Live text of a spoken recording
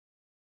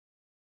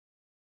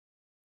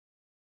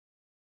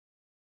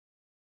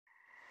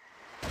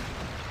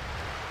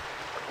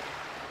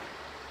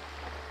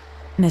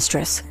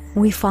Mistress,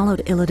 we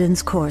followed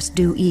Illidan's course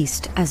due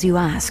east, as you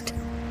asked.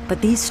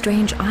 But these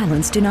strange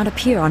islands do not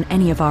appear on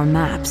any of our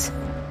maps.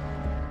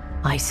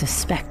 I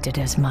suspected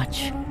as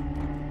much.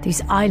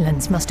 These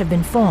islands must have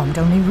been formed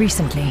only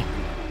recently.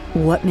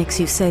 What makes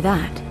you say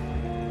that?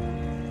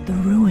 The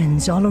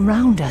ruins all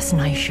around us,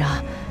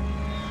 Naisha.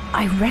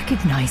 I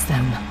recognize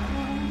them.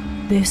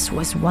 This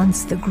was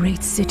once the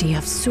great city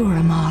of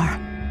Suramar,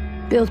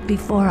 built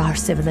before our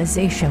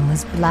civilization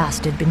was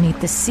blasted beneath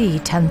the sea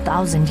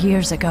 10,000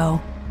 years ago.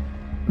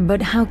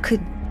 But how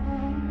could...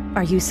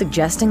 Are you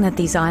suggesting that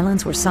these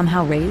islands were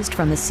somehow raised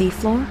from the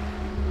seafloor?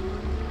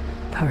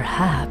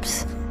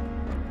 Perhaps.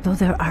 Though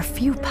there are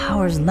few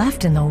powers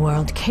left in the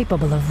world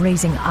capable of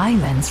raising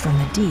islands from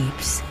the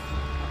deeps.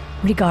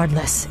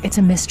 Regardless, it's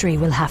a mystery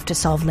we'll have to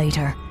solve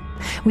later.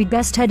 We'd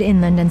best head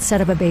inland and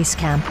set up a base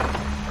camp.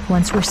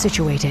 Once we're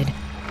situated,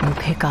 we'll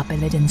pick up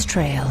Illidan's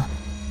trail.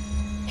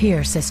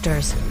 Here,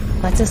 sisters,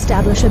 let's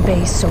establish a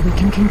base so we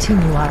can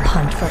continue our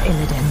hunt for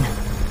Illidan.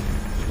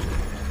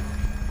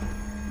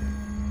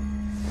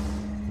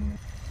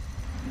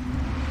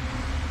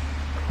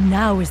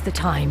 Now is the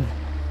time.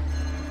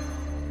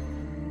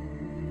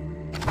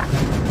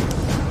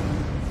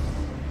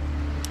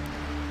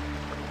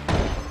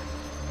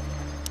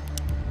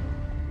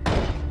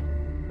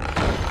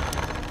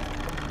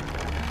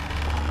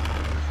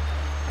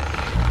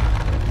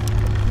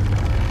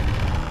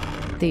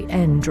 The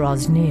end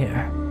draws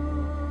near.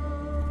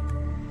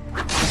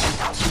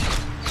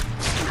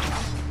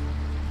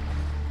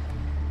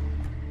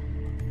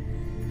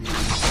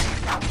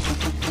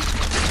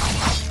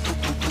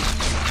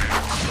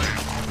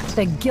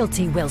 The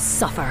guilty will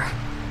suffer.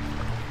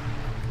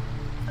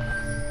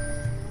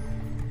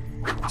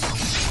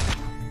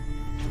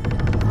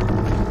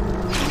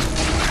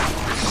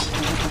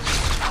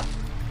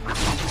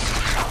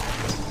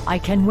 I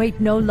can wait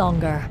no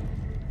longer.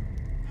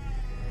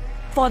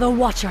 For the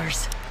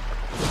Watchers.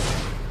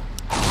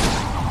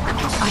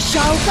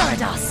 Ashal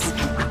Tharadas!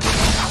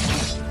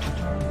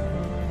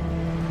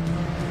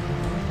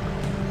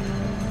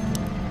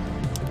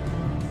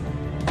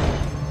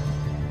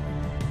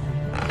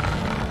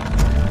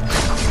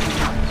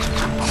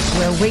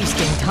 We're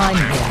wasting time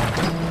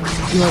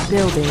here. Your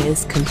building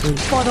is complete.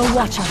 For the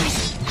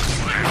Watchers.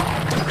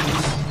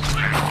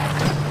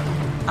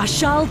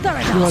 Ashal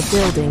Tharadas! Your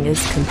building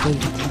is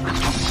complete.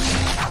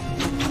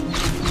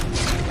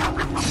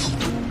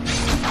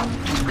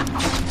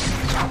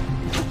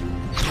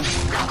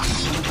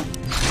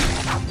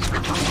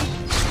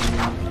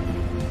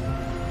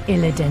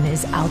 Illidan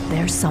is out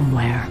there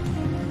somewhere.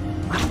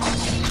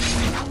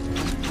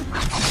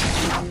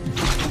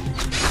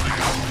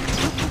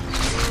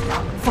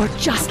 For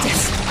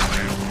justice!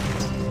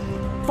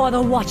 For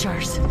the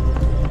Watchers!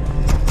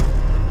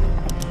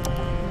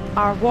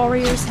 Our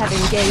warriors have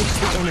engaged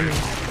the enemy.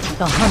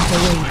 The hunt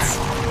awaits.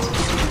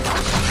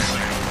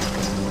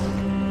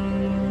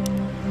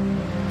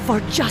 For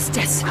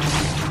justice!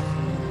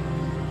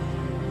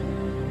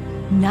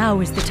 Now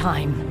is the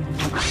time.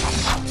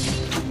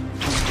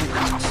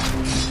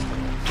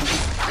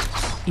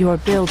 Your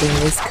building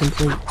is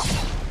complete.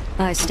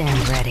 I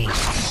stand ready.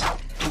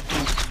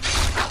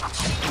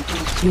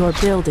 Your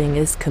building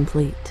is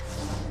complete.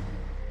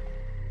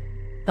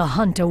 The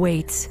hunt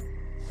awaits.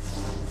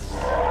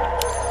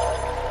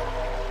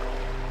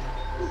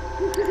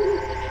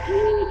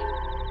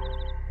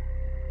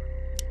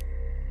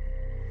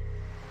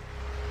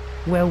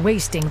 We're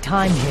wasting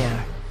time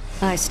here.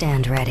 I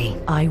stand ready.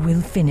 I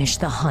will finish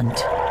the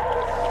hunt.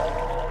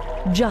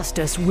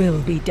 Justice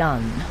will be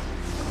done.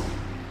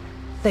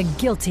 The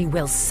guilty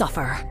will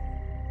suffer.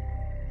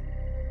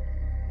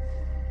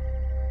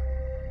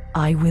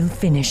 I will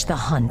finish the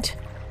hunt.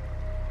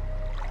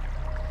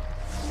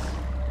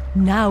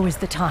 Now is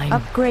the time.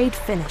 Upgrade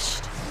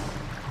finished.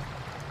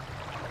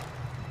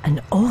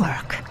 An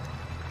orc.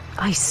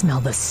 I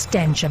smell the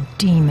stench of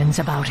demons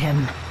about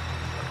him.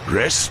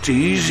 Rest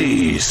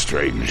easy,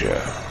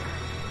 stranger.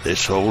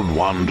 This old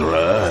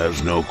wanderer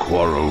has no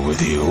quarrel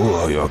with you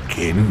or your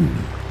kin.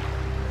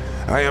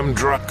 I am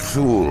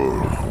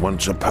Drakthul,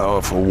 once a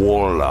powerful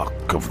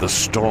warlock of the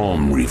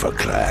Storm Reaver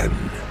clan.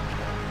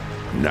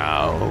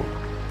 Now,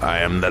 I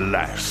am the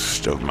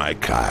last of my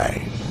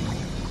kind.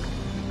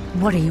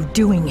 What are you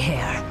doing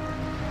here?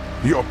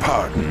 Your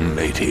pardon,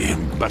 lady,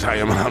 but I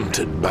am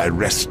hunted by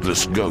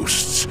restless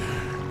ghosts.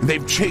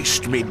 They've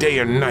chased me day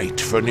and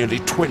night for nearly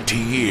 20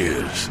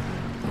 years.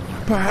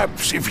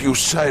 Perhaps if you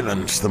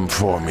silence them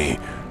for me,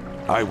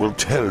 I will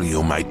tell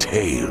you my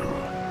tale.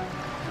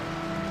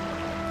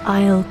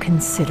 I'll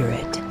consider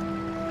it.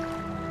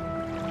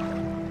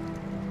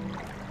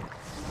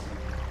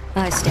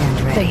 I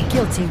stand ready. The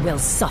guilty will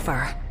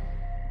suffer.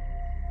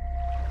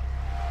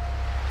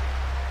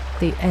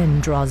 The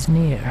end draws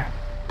near.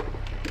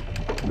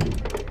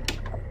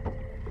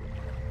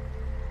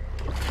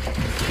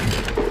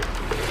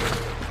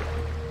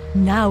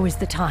 Now is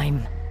the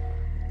time.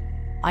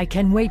 I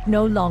can wait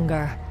no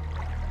longer.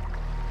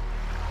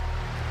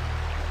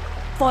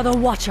 For the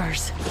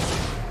Watchers.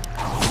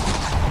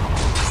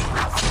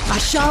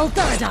 Ashal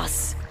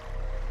Tharadas!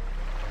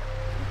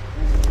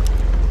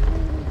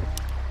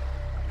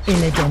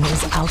 Illidan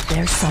is out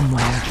there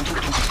somewhere.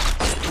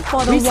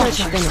 For the Research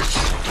Watchers. finished.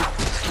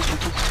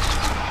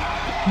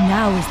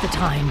 Now is the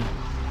time.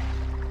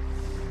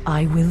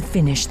 I will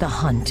finish the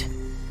hunt.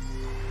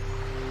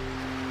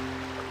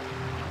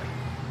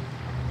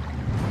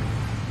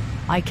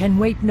 I can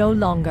wait no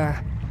longer.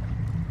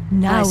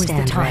 Now I is the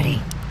stand time.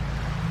 ready.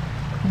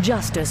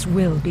 Justice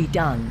will be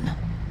done.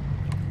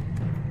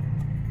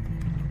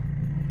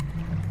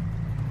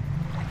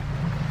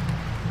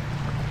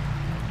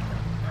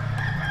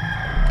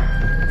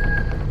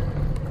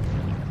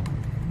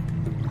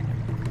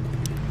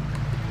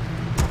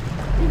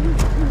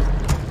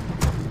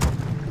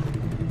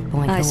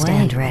 Point I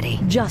stand ready.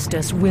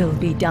 Justice will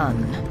be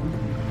done.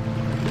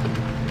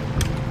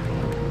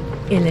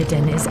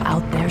 Illidan is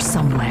out there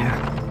somewhere.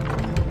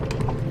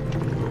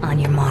 On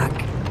your mark.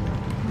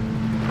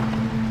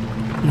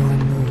 Your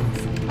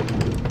move.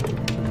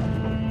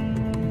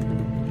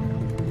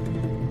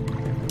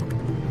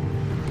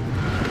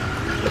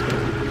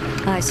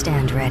 I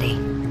stand ready.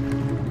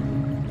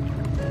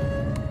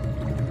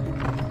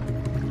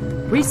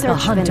 Research The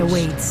hunt finished.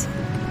 awaits.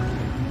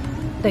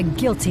 The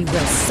guilty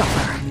will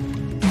suffer.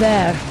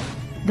 There.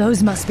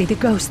 Those must be the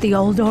ghosts the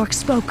old orc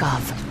spoke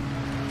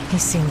of. They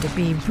seem to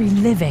be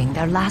reliving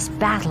their last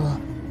battle.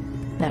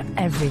 They're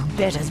every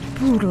bit as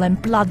brutal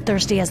and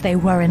bloodthirsty as they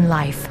were in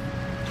life.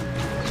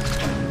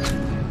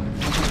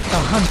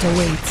 The hunt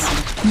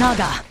awaits.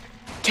 Naga!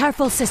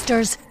 Careful,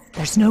 sisters.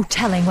 There's no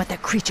telling what the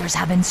creatures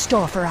have in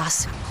store for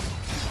us.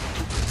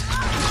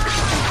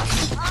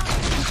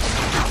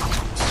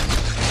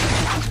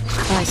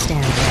 I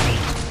stand ready.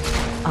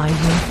 I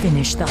will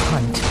finish the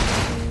hunt.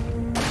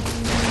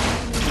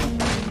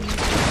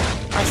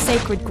 Our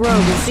sacred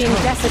grove is being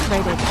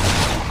desecrated.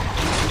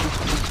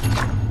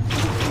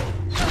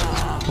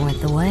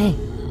 Point the way.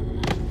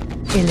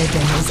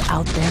 Illidan is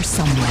out there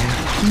somewhere.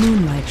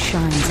 Moonlight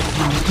shines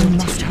upon the We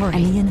must guilty hurry.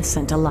 and the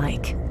innocent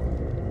alike.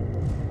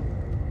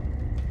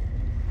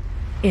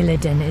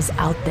 Illidan is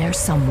out there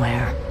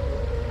somewhere.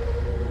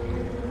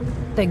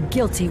 The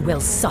guilty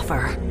will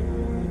suffer.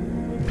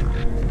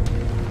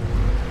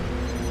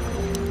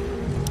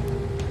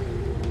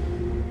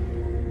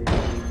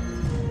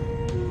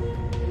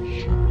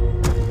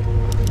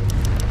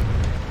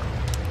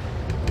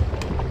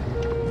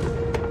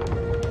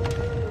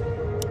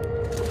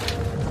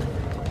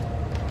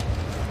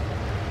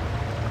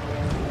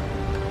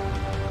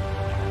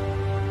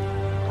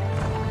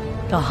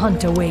 The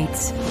hunt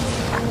awaits.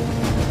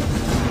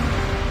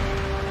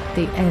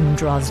 The end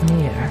draws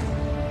near.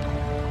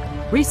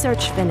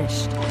 Research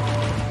finished.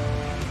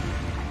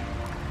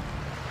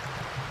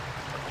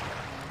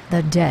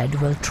 The dead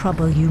will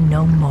trouble you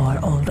no more,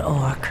 old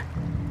orc.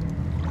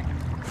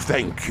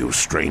 Thank you,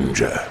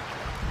 stranger.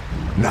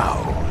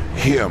 Now,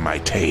 hear my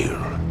tale.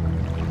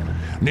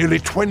 Nearly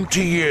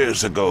 20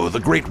 years ago, the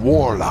great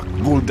warlock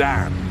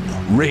Gul'dan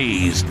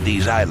raised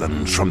these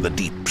islands from the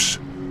deeps.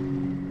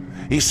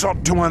 He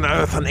sought to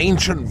unearth an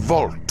ancient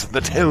vault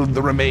that held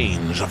the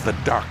remains of the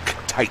Dark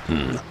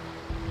Titan.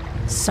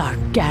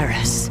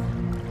 Sargeras.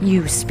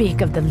 You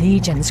speak of the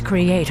Legion's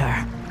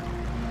creator.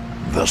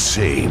 The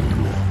same.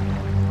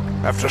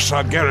 After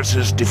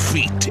Sargeras'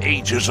 defeat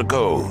ages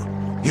ago,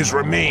 his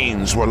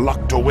remains were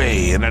locked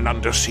away in an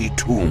undersea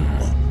tomb.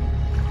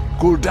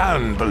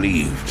 Gul'dan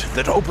believed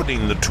that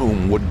opening the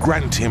tomb would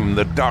grant him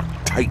the Dark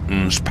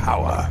Titan's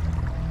power.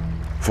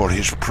 For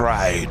his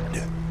pride,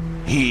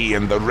 he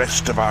and the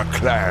rest of our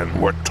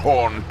clan were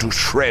torn to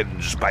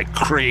shreds by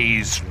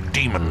crazed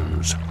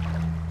demons.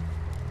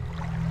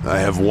 I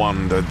have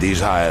wandered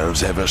these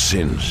isles ever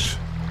since,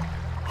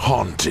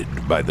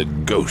 haunted by the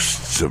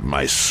ghosts of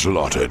my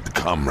slaughtered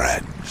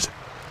comrades.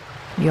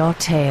 Your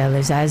tale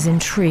is as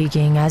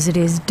intriguing as it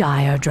is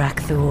dire,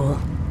 Drakthul.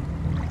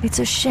 It's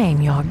a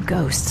shame your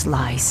ghosts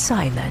lie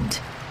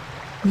silent.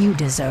 You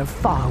deserve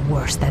far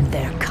worse than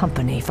their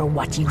company for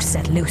what you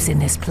set loose in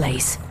this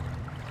place.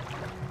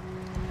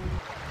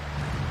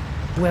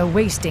 We're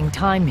wasting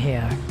time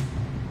here.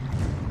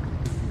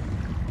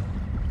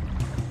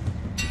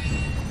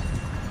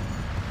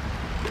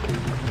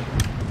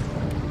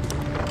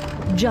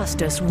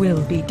 Justice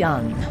will be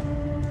done.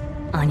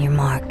 On your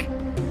mark.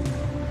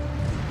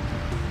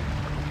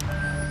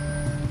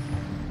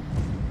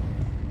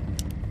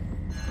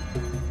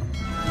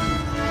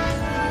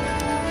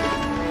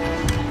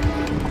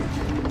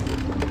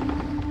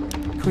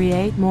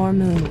 Create more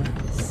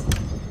moonwells.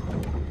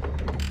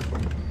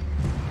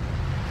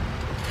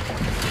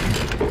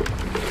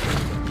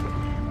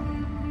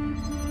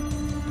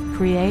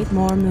 Create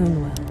more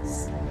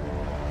moonwells.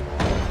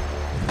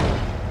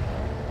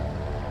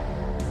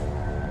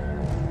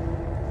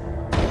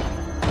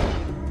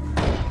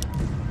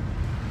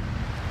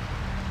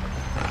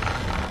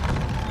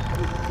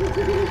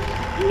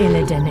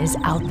 Illidan is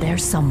out there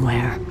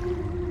somewhere.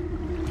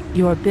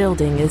 Your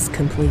building is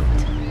complete.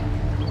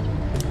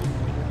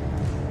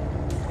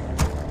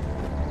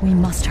 We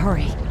must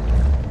hurry.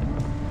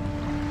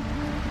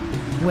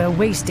 We're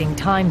wasting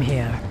time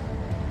here.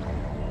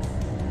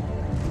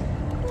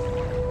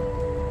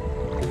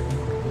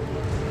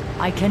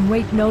 I can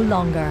wait no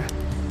longer.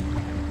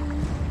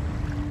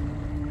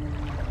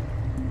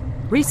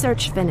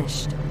 Research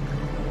finished.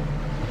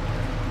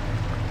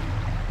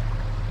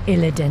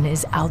 Illidan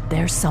is out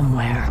there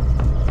somewhere.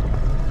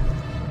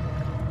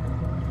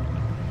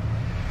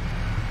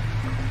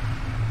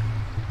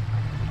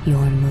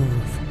 Your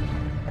move.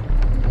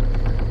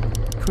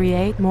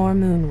 Create more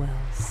moon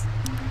wells.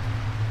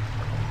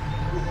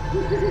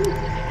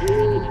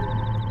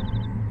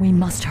 We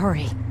must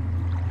hurry.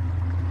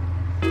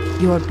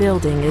 Your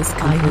building is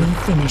I complete. will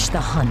finish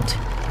the hunt.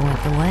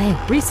 Point the way.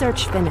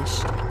 Research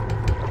finished.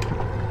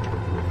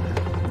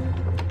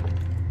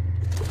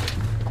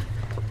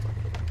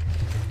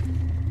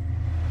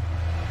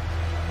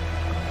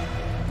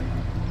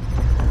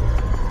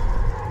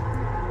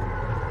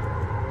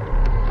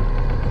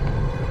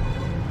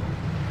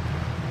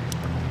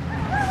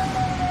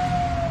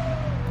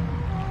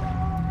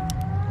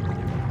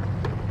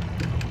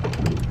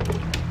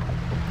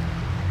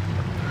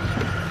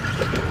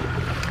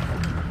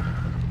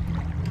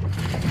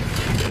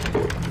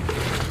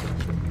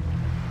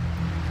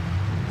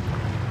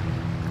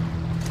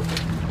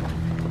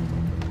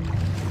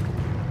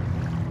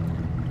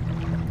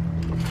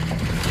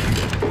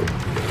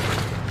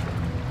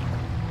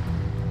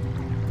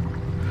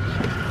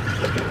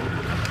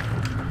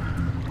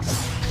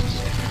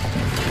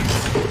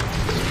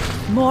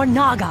 More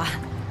Naga!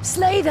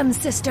 Slay them,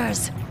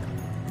 sisters!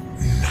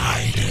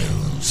 Night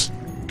elves.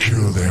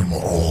 Kill them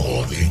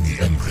all in the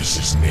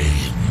Empress's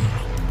name.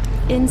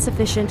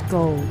 Insufficient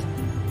gold.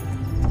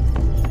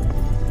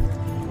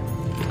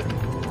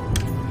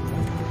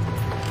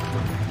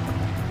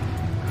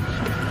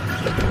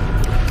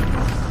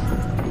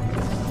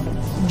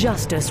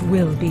 Justice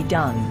will be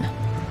done.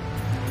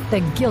 The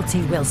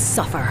guilty will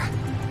suffer.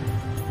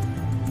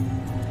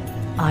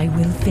 I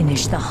will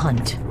finish the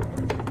hunt.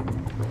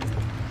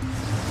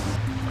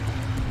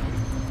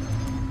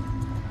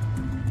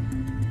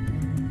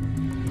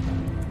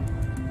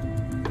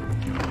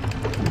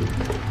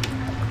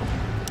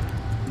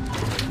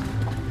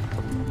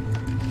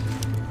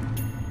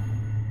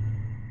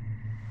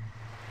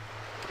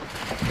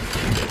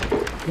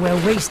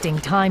 We're wasting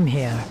time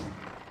here.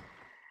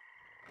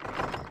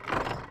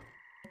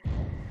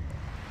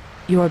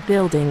 Your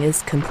building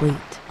is complete.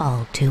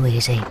 All too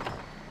easy.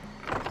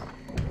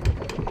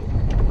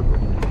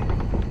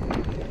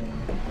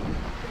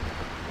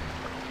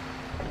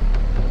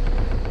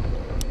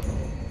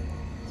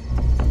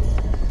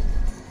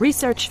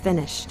 Research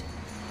finished.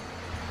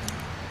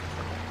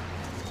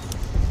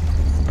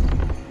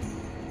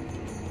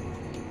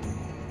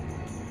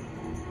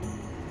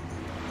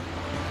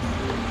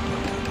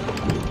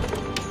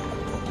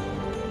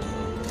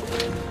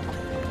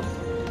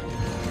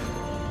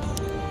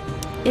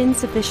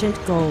 Insufficient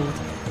gold.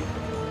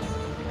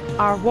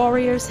 Our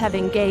warriors have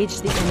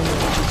engaged the enemy.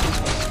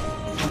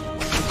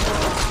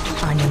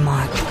 On your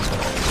mark.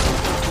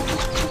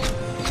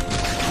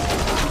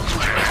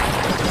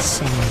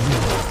 Same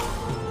move.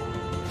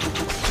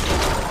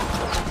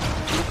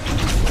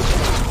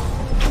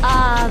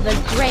 Ah, the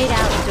great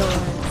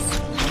outdoors.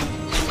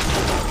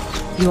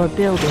 Your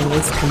building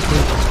is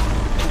complete.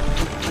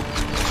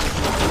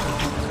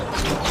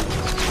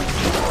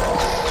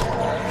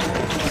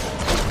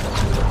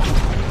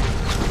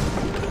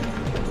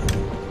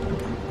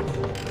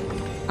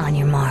 On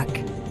your mark.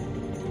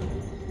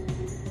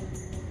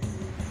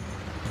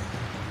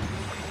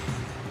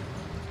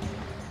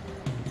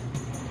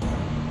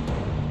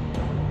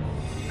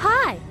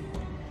 Hi!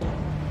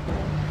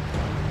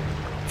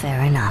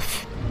 Fair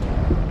enough.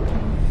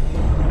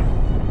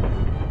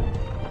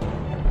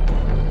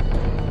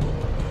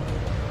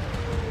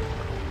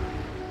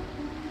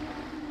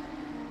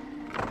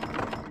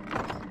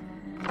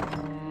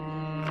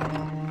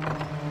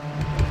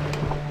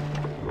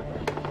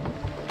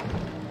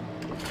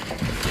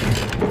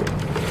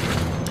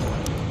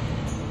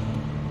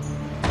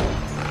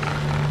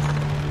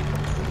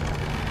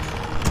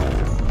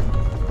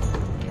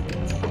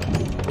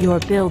 Your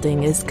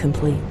building is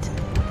complete.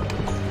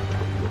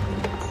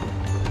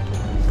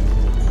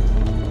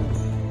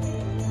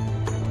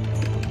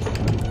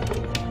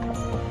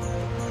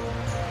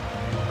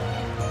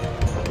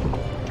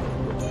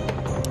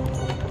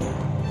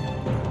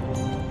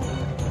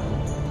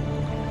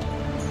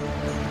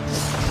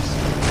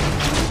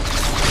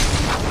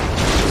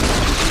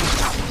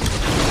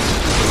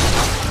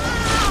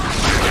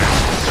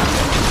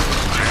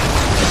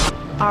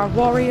 Our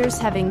warriors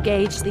have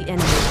engaged the enemy.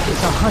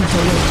 The hunt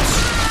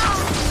awaits.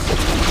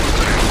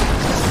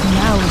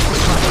 Now is the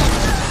time.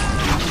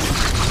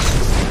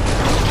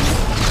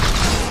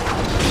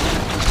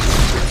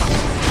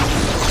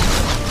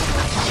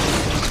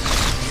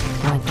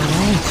 Point the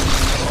way.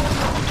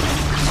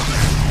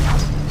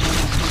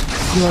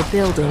 Your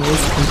building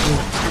is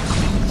complete.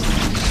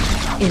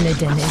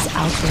 Illidan is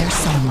out there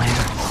somewhere.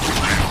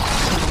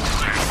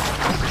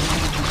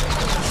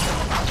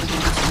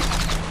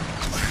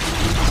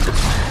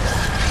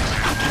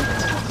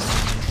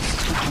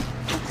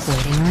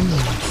 Waiting on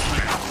you.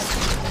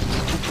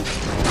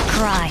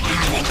 Cry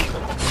havoc.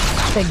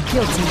 The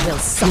guilty will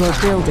suffer. Your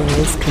building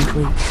is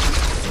complete.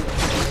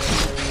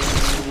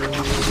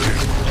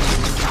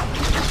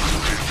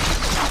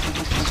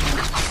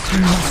 We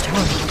must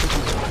hurry.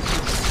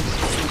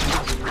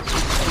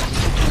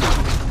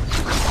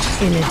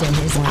 Illidan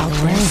is out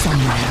there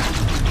somewhere.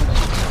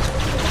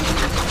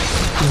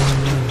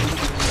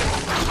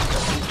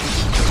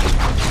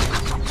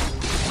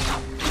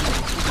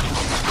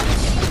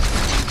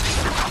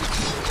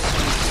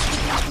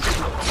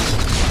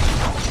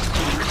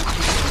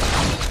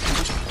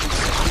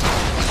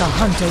 The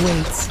hunt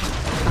awaits.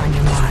 On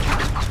your mark.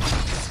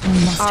 We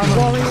must Our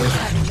hurry. warriors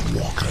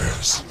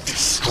Walkers,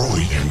 destroy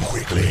them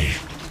quickly.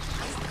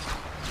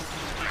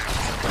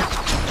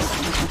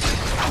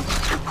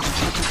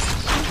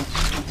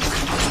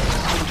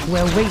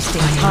 We're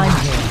wasting time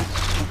here.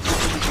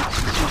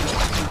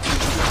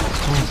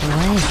 Point the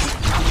way.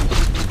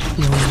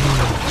 Your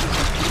mark.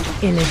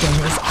 Illidan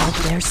is out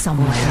there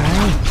somewhere.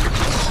 Right.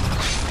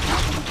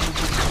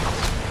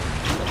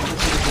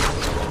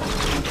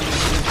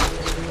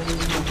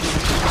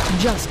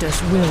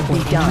 Justice will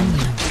be done.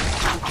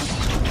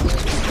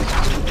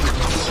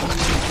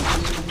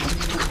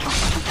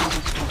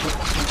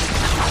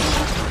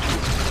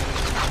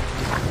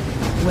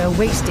 We're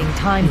wasting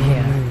time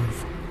here.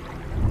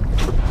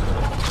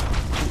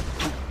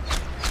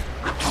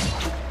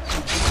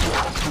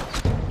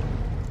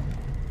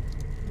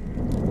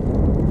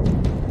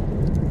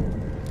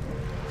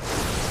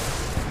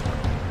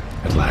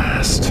 At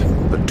last,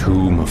 the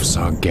tomb of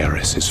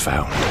Sargeras is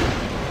found.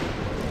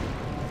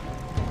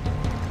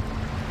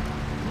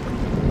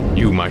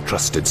 You, my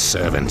trusted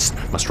servants,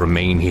 must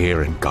remain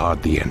here and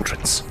guard the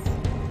entrance.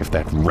 If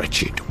that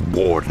wretched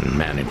warden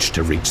managed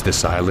to reach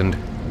this island,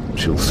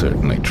 she'll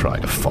certainly try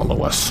to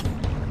follow us.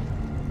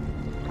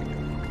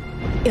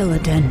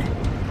 Illidan.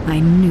 I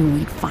knew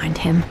we'd find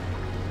him.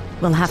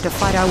 We'll have to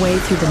fight our way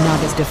through the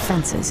Naga's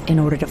defenses in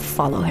order to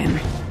follow him.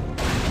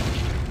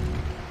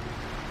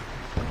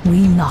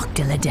 We locked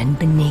Illidan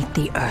beneath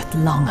the earth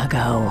long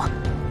ago.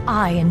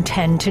 I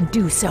intend to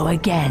do so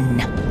again.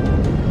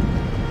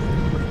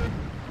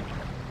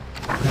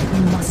 We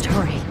must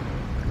hurry.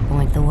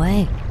 Point the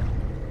way.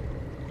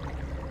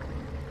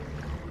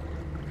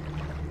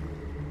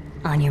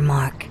 On your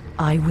mark.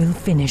 I will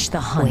finish the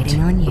hunt.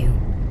 Waiting on you.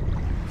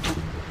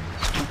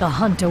 The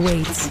hunt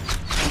awaits.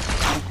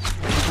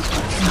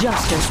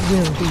 Justice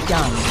will be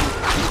done.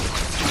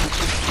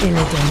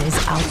 Illidan is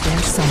out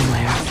there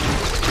somewhere.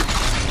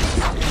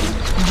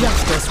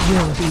 Justice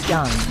will be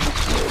done.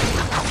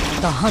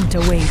 The hunt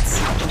awaits.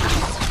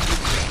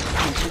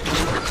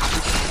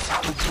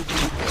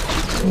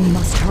 We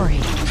must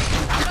hurry.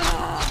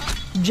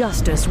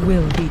 Justice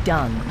will be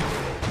done.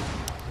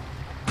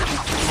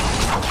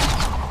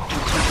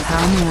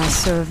 How may I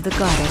serve the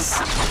goddess?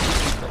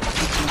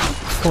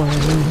 For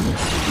me.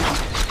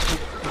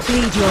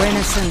 Plead your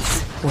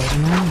innocence.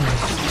 Waiting on you.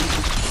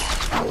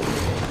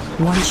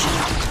 One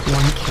shot,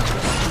 one kill.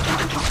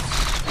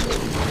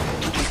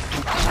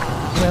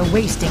 We're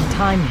wasting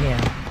time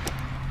here.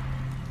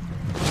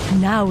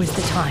 Now is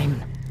the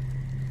time.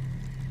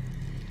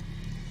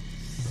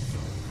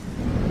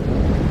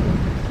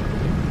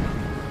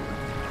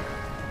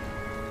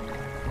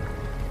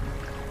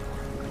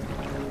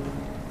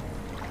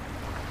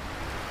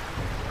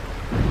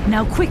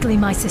 Now quickly,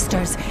 my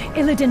sisters.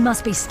 Illidan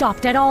must be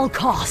stopped at all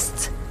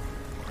costs.